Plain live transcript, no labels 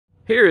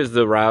Here is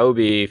the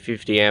Ryobi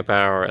 50 amp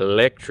hour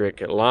electric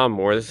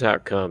lawnmower. This is how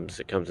it comes.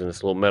 It comes in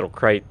this little metal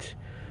crate,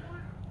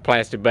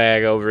 plastic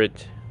bag over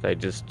it. They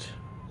just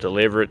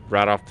deliver it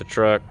right off the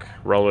truck,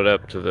 roll it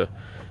up to the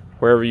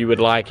wherever you would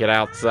like it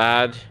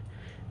outside,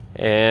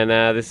 and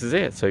this is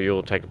it. So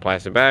you'll take the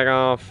plastic bag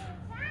off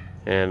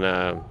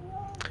and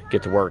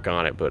get to work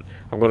on it. But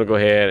I'm going to go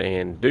ahead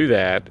and do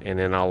that, and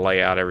then I'll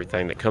lay out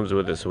everything that comes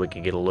with it so we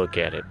can get a look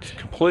at it.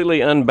 Completely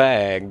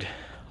unbagged.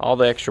 All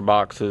the extra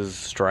boxes,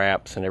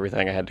 straps, and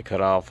everything I had to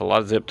cut off. A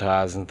lot of zip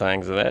ties and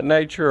things of that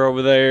nature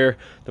over there.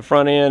 The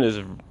front end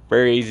is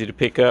very easy to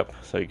pick up,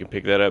 so you can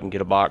pick that up and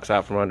get a box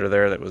out from under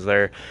there that was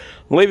there.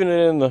 I'm leaving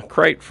it in the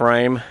crate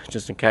frame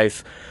just in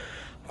case.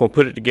 I'm going to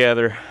put it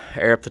together,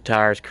 air up the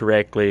tires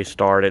correctly,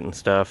 start it and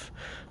stuff.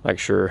 Make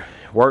sure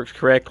it works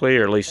correctly,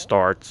 or at least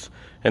starts,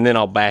 and then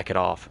I'll back it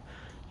off.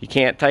 You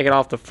can't take it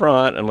off the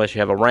front unless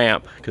you have a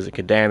ramp, because it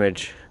could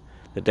damage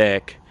the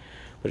deck.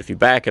 But if you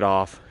back it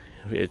off,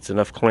 it's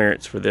enough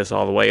clearance for this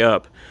all the way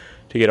up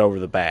to get over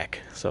the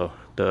back. So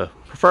the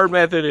preferred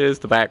method is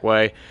the back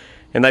way,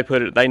 and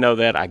they know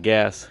that, I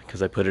guess, because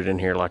they put it in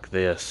here like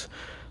this.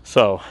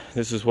 So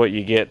this is what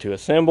you get to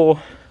assemble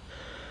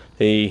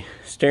the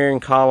steering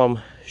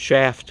column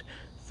shaft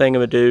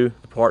thingamadoo,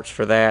 the parts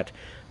for that,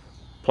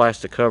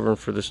 plastic covering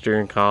for the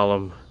steering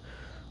column,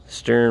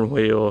 steering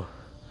wheel,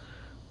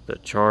 the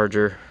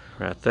charger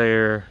right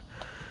there,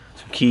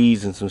 some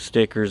keys and some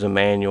stickers, a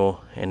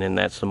manual, and then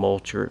that's the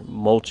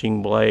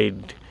mulching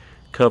blade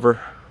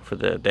cover for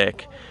the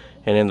deck,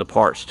 and then the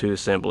parts to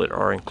assemble it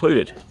are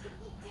included.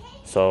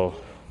 So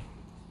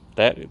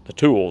that the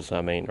tools, I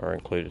mean, are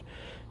included,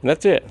 and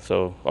that's it.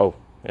 So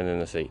and then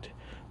the seat,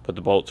 but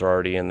the bolts are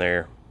already in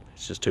there.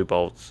 It's just 2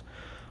 bolts.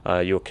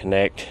 You'll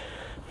connect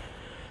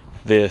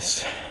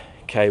this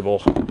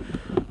cable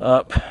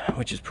up,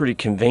 which is pretty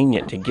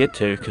convenient to get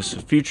to, because for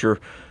future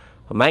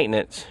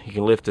maintenance you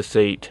can lift the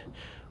seat,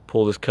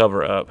 pull this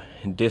cover up,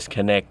 and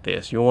disconnect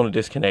this. You'll want to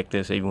disconnect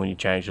this even when you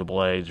change the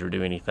blades or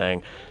do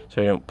anything,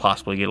 so you don't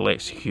possibly get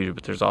electrocuted.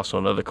 But there's also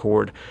another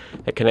cord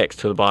that connects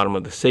to the bottom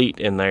of the seat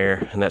in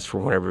there, and that's for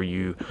whenever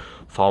you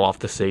fall off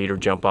the seat or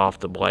jump off,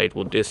 the blade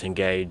will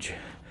disengage.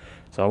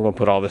 So I'm going to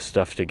put all this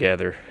stuff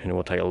together, and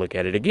we'll take a look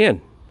at it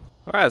again.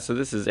 Alright, so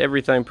this is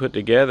everything put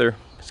together.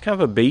 It's kind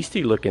of a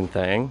beastie looking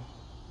thing.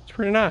 It's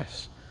pretty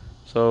nice.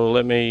 So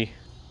let me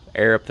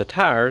air up the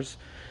tires,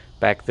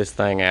 back this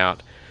thing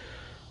out,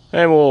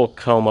 and we'll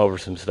comb over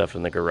some stuff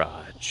in the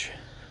garage,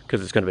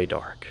 because it's going to be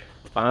dark.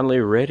 Finally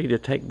ready to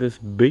take this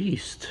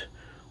beast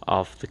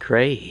off the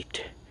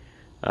crate.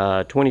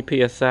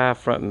 20 psi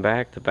front and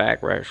back. The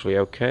back were actually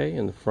okay,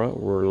 and the front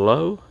were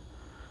low,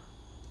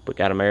 but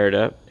got them aired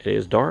up. It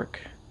is dark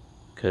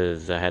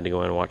because I had to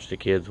go in and watch the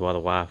kids while the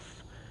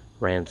wife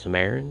ran some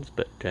errands,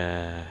 but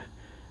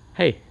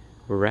hey,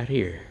 we're right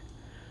here.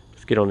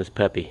 Let's get on this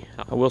puppy.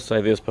 I will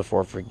say this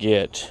before I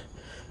forget.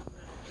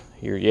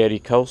 Your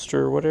Yeti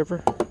coaster or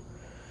whatever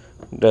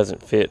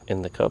doesn't fit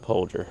in the cup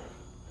holder.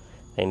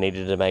 They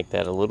needed to make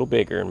that a little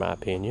bigger, in my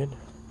opinion.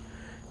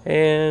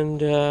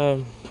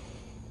 And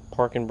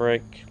parking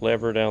brake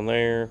lever down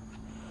there.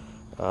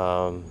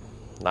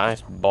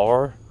 Nice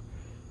bar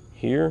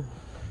here.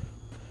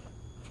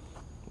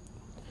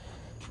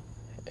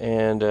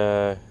 And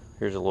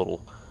here's a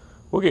little,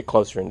 we'll get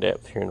closer in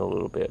depth here in a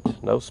little bit.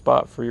 No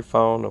spot for your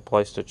phone, no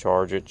place to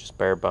charge it, just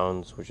bare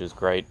bones, which is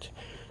great.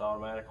 It's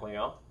automatically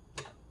on.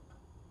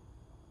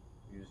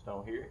 You just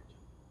don't hear it.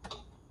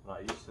 I'm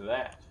not used to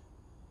that.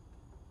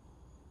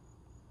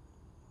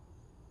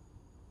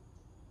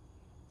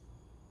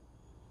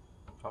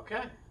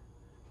 Okay,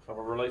 so I'm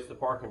going to release the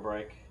parking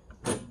brake.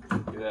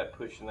 Do that,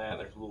 pushing that.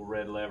 There's a little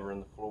red lever in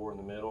the floor in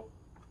the middle.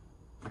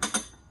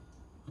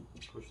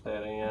 Push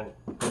that in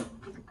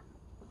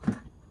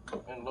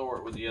and lower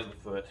it with the other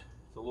foot.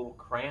 It's a little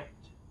cramped.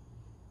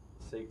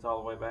 The seat's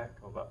all the way back.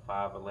 I'm about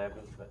 5'11",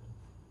 but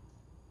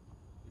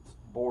it's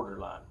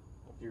borderline.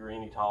 If you're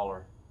any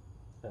taller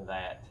than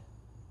that,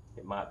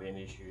 it might be an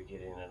issue to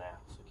get in and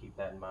out. So keep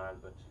that in mind.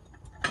 But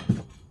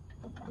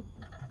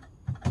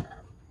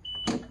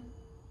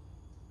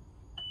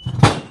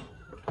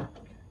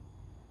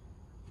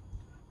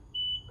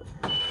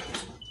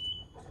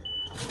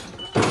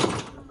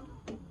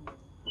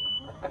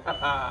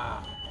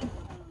I'm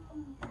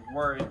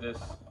worried this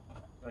is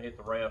going to hit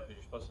the rail because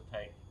you're supposed to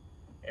take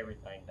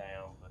everything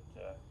down, but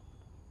yeah.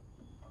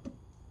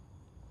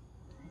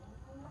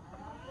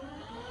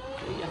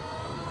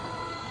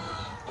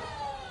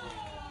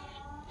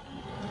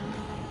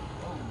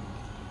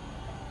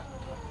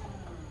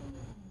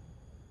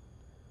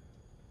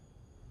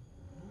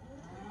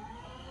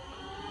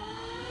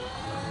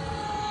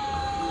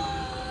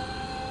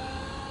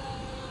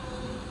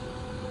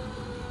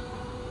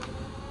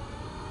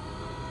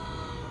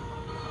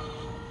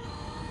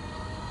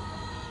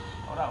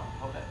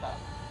 Hold that thought.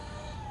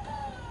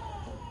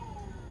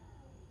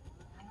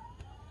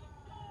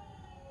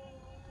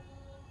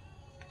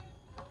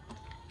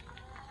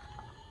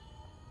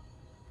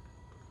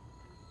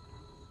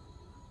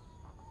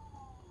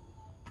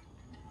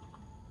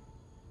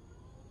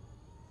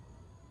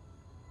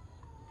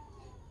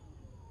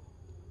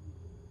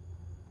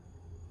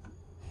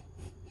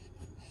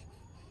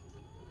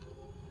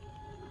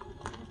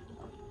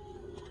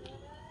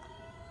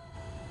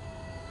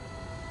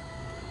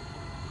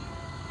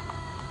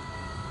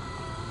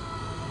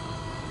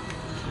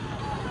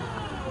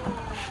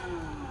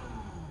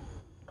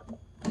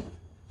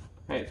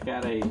 it's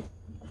got a,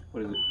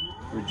 what is it?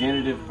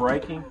 Regenerative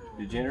braking?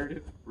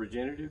 Regenerative,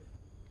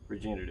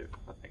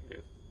 I think it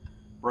is.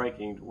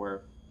 Braking, to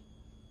where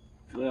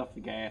if you let off the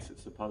gas,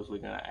 it's supposedly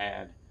going to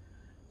add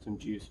some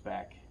juice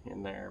back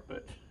in there,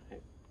 but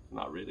it's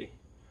not really.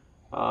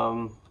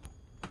 Light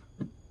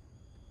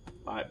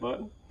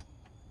button.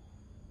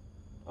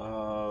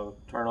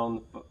 Turn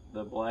on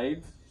the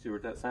blades. See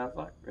what that sounds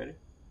like. Ready?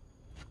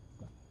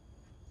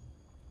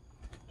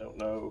 Don't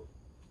know.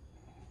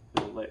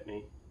 Won't let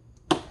me.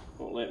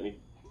 Will it let me?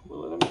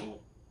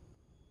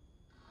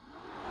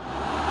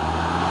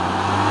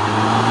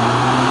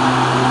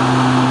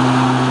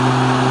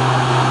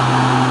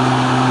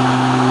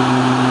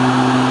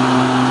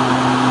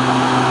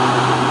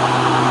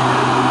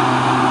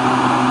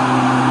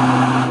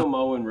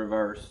 Mow in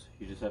reverse.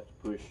 You just have to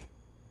push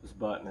this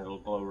button. It'll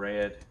glow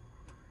red.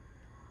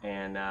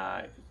 And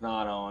if it's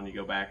not on, you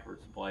go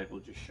backwards. The blade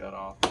will just shut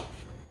off.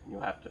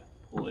 You'll have to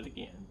pull it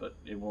again, but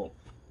it won't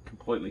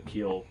completely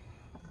kill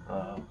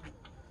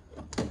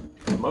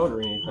the motor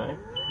or anything.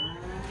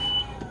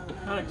 I'm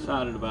kind of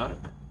excited about it.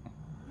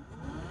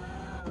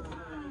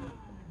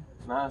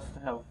 It's nice to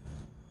have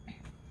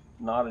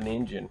not an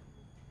engine.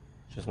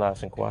 It's just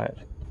nice and quiet.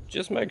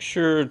 Just make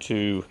sure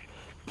to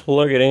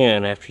plug it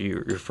in after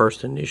your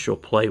first initial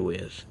play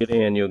with. Get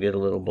in, you'll get a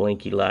little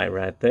blinky light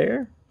right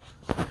there.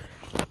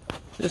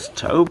 This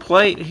toe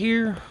plate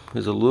here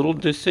is a little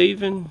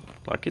deceiving.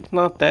 Like, it's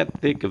not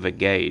that thick of a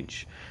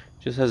gauge.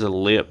 It just has a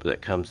lip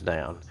that comes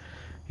down.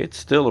 It's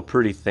still a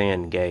pretty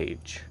thin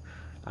gauge.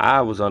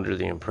 I was under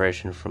the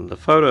impression from the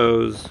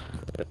photos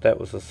that that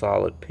was a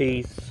solid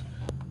piece,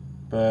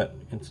 but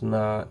it's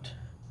not.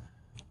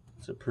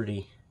 It's a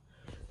pretty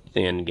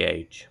thin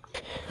gauge.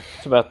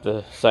 It's about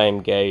the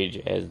same gauge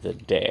as the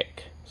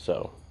deck,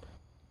 so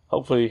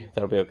hopefully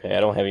that'll be okay.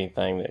 I don't have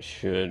anything that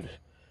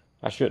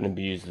I shouldn't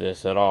abuse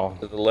this at all.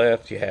 To the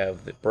left you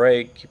have the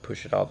brake. You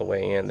push it all the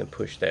way in, then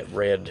push that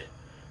red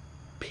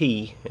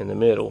P in the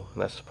middle,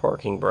 and that's the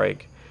parking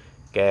brake.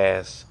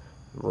 Gas,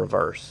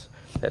 reverse,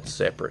 that's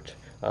separate.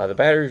 The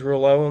battery's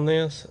real low on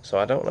this, so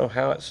I don't know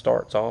how it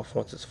starts off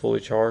once it's fully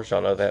charged.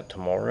 I'll know that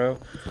tomorrow,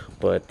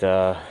 but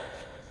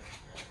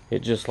it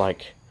just,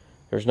 like,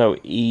 there's no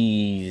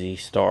easy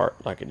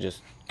start. Like, it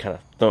just kind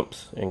of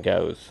thumps and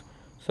goes.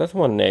 So that's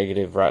one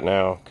negative right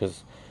now,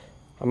 because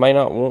I may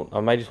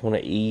just want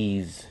to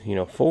ease,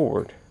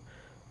 forward.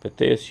 But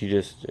this,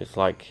 it's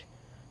like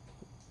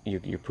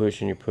you're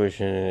pushing,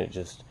 and it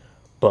just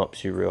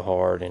bumps you real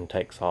hard and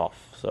takes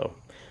off. So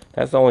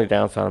that's the only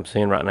downside I'm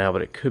seeing right now,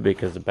 but it could be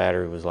because the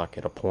battery was like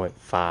at a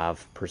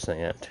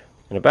 0.5%.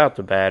 And about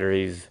the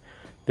batteries,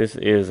 this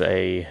is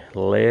a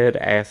lead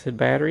acid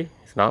battery.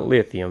 It's not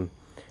lithium,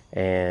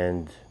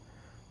 and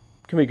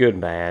it can be good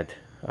and bad.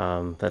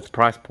 That's the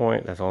price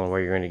point. That's the only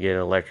way you're going to get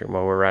an electric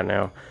mower right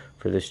now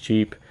for this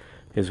cheap,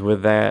 is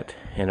with that.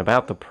 And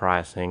about the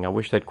pricing, I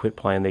wish they'd quit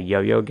playing the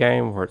yo-yo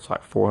game where it's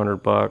like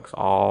 $400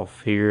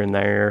 off here and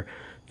there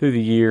through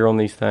the year on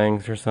these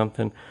things or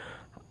something.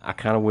 I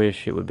kind of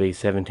wish it would be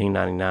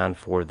 $17.99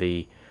 for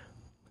the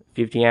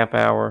 50 amp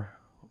hour,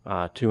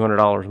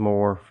 $200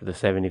 more for the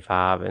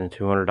 75, and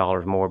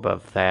 $200 more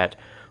above that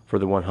for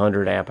the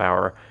 100 amp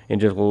hour,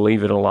 and just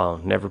leave it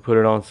alone. Never put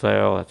it on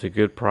sale. That's a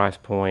good price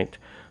point.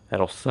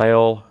 That'll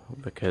sell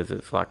because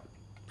it's like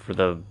for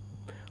the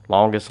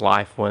longest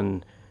life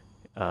one.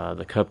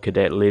 The Cub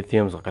Cadet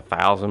Lithium's like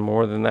 1,000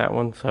 more than that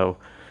one, so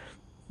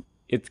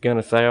it's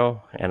gonna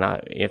sell. And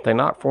if they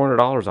knock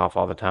 $400 off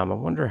all the time, I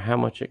wonder how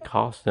much it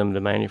costs them to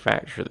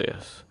manufacture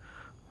this,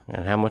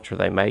 and how much are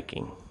they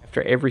making.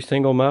 After every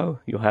single mow,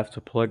 you'll have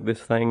to plug this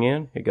thing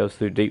in. It goes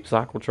through deep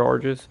cycle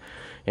charges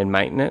and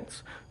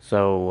maintenance,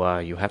 so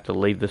you have to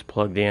leave this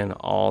plugged in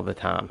all the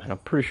time. And I'm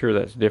pretty sure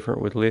that's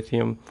different with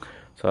lithium.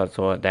 So that's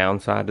a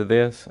downside to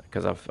this,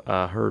 because I've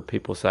heard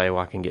people say,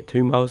 well, I can get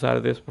 2 mows out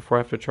of this before I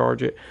have to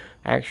charge it.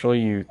 Actually,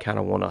 you kind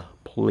of want to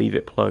leave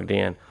it plugged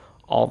in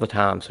all the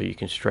time so you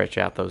can stretch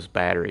out those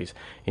batteries.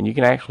 And you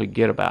can actually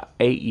get about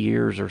 8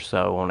 years or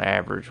so on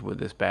average with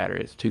this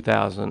battery. It's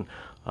 2,000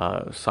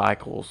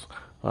 cycles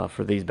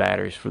for these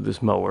batteries for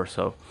this mower.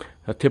 So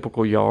a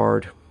typical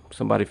yard,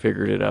 somebody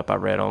figured it up, I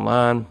read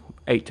online,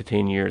 8 to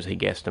 10 years he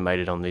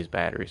guesstimated on these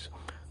batteries.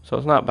 So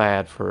it's not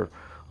bad for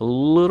a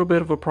little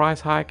bit of a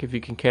price hike if you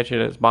can catch it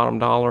at its bottom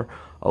dollar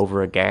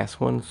over a gas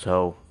one.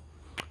 So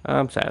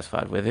I'm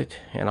satisfied with it.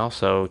 And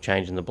also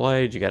changing the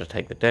blades, you got to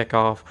take the deck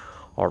off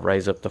or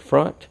raise up the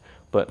front.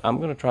 But I'm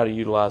going to try to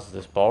utilize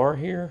this bar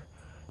here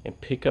and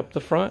pick up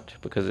the front,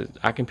 because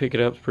I can pick it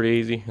up. It's pretty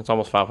easy. It's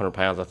almost 500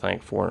 pounds, I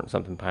think, 400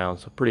 something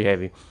pounds, so pretty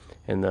heavy.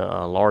 And the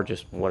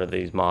largest one of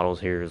these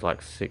models here is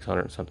like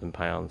 600 something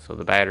pounds, so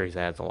the batteries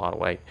adds a lot of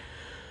weight.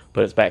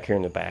 But it's back here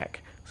in the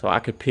back, so I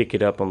could pick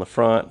it up on the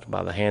front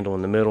by the handle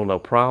in the middle, no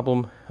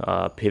problem.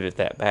 Pivot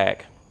that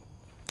back,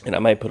 and I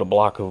may put a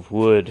block of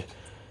wood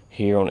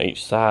here on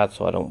each side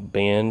so I don't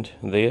bend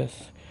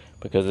this,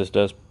 because this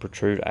does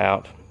protrude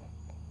out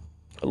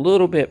a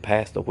little bit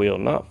past the wheel,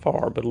 not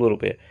far, but a little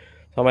bit.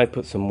 So I might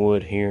put some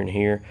wood here and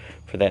here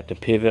for that to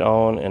pivot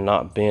on and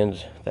not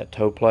bend that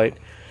toe plate.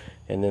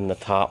 and then the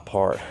top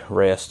part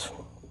rests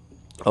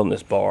on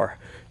this bar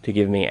to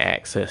give me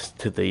access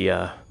to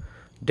the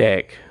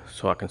deck,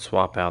 so I can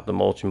swap out the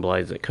mulching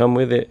blades that come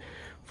with it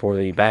for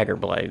the bagger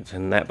blades.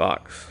 And that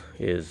box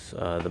is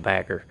the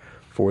bagger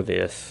for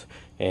this,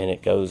 and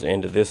it goes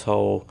into this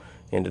hole,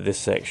 into this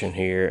section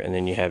here, and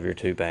then you have your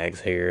 2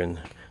 bags here, and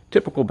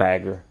typical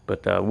bagger.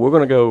 But we're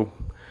going to go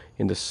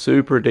into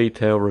super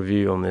detailed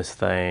review on this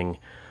thing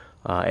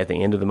at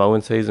the end of the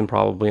mowing season,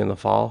 probably in the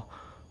fall.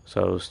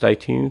 So stay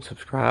tuned,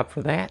 subscribe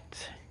for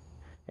that.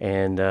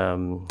 And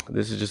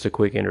this is just a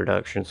quick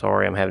introduction.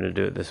 Sorry I'm having to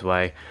do it this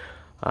way.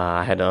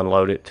 I had to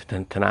unload it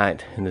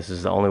tonight, and this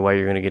is the only way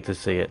you're going to get to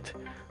see it.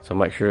 So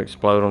make sure to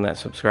explode on that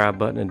subscribe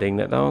button and ding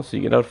that bell so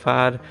you get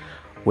notified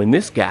when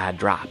this guy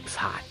drops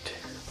hot.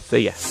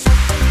 See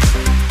ya.